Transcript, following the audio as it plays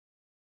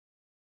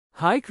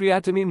High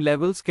creatinine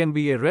levels can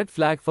be a red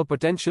flag for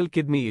potential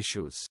kidney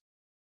issues.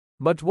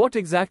 But what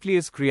exactly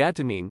is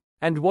creatinine,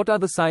 and what are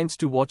the signs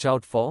to watch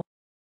out for?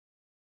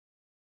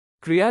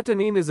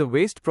 Creatinine is a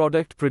waste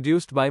product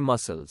produced by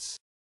muscles.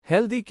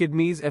 Healthy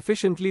kidneys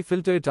efficiently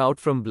filter it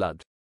out from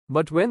blood.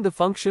 But when the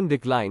function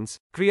declines,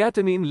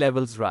 creatinine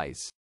levels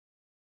rise.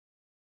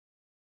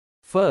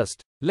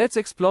 First, let's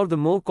explore the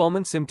more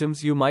common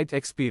symptoms you might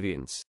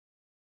experience.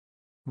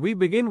 We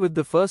begin with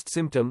the first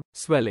symptom,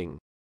 swelling.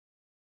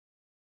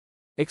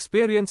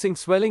 Experiencing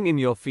swelling in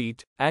your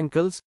feet,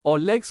 ankles, or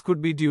legs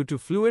could be due to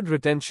fluid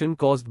retention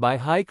caused by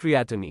high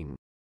creatinine.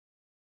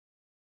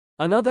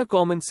 Another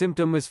common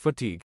symptom is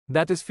fatigue,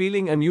 that is,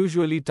 feeling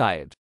unusually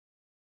tired.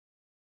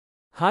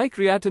 High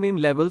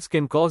creatinine levels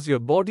can cause your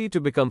body to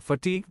become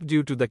fatigued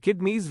due to the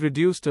kidney's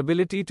reduced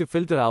ability to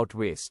filter out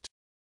waste.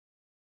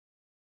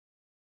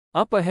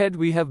 Up ahead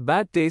we have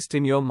bad taste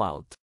in your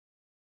mouth.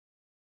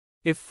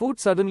 If food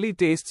suddenly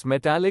tastes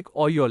metallic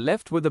or you're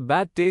left with a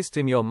bad taste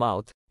in your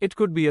mouth, it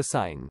could be a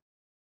sign.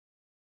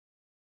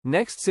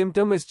 Next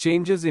symptom is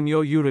changes in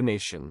your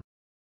urination.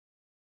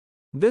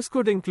 This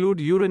could include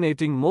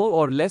urinating more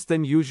or less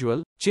than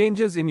usual,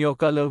 changes in your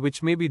color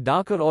which may be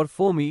darker or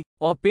foamy,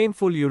 or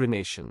painful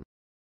urination.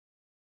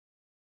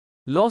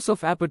 Loss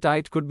of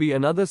appetite could be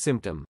another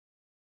symptom.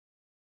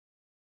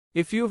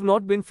 If you've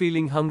not been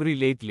feeling hungry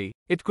lately,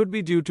 it could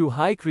be due to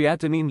high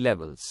creatinine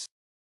levels.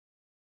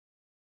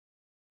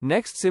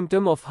 Next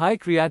symptom of high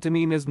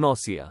creatinine is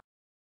nausea.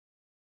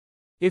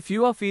 If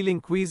you are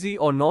feeling queasy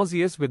or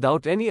nauseous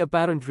without any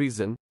apparent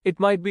reason, it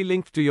might be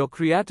linked to your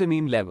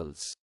creatinine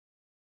levels.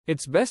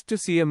 It's best to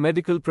see a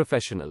medical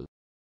professional.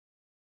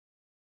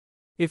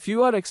 If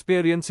you are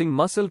experiencing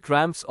muscle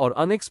cramps or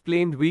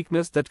unexplained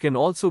weakness, that can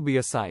also be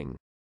a sign.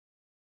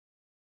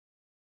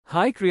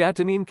 High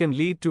creatinine can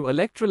lead to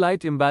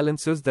electrolyte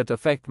imbalances that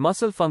affect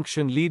muscle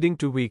function, leading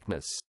to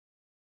weakness.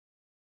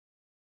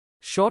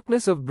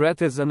 Shortness of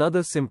breath is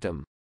another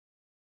symptom.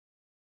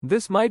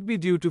 This might be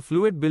due to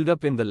fluid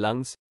buildup in the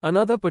lungs,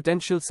 another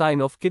potential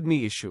sign of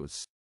kidney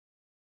issues.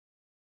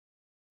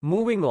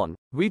 Moving on,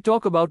 we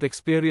talk about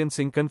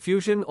experiencing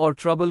confusion or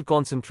trouble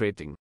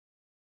concentrating.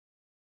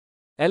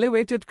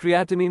 Elevated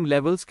creatinine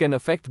levels can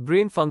affect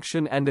brain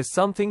function and is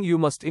something you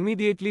must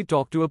immediately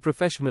talk to a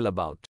professional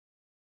about.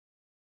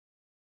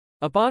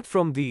 Apart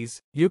from these,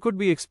 you could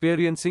be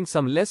experiencing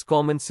some less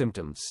common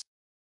symptoms.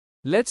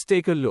 Let's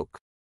take a look.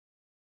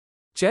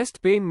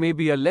 Chest pain may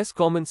be a less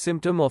common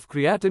symptom of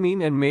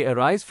creatinine and may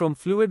arise from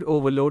fluid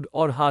overload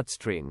or heart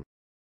strain.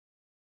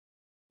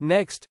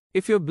 Next,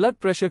 if your blood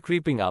pressure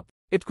creeping up,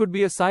 it could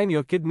be a sign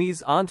your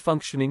kidneys aren't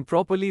functioning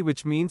properly,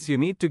 which means you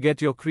need to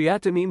get your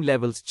creatinine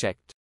levels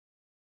checked.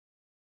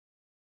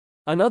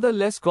 Another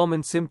less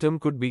common symptom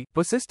could be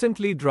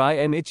persistently dry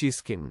and itchy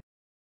skin.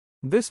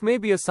 This may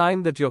be a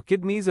sign that your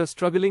kidneys are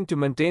struggling to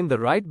maintain the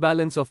right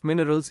balance of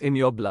minerals in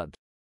your blood.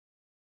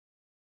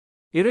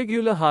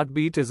 Irregular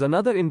heartbeat is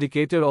another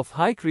indicator of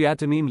high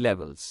creatinine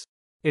levels.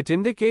 It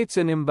indicates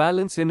an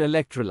imbalance in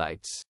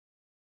electrolytes.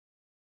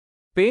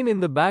 Pain in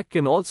the back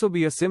can also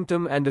be a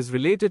symptom and is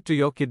related to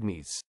your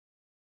kidneys.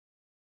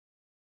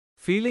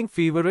 Feeling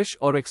feverish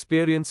or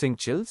experiencing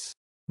chills?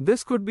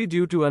 This could be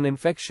due to an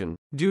infection,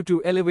 due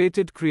to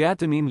elevated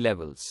creatinine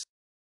levels.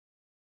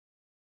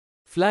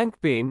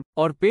 Flank pain,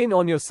 or pain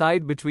on your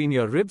side between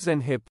your ribs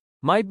and hip,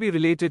 might be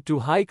related to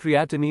high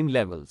creatinine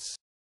levels.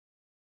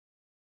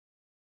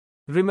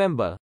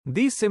 Remember,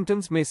 these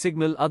symptoms may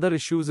signal other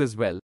issues as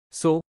well,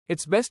 so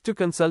it's best to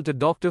consult a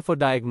doctor for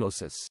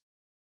diagnosis.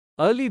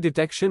 Early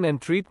detection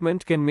and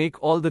treatment can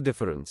make all the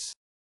difference.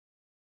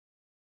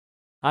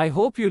 I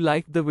hope you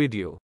liked the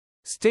video.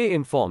 Stay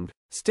informed,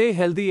 stay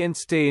healthy and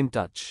stay in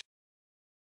touch.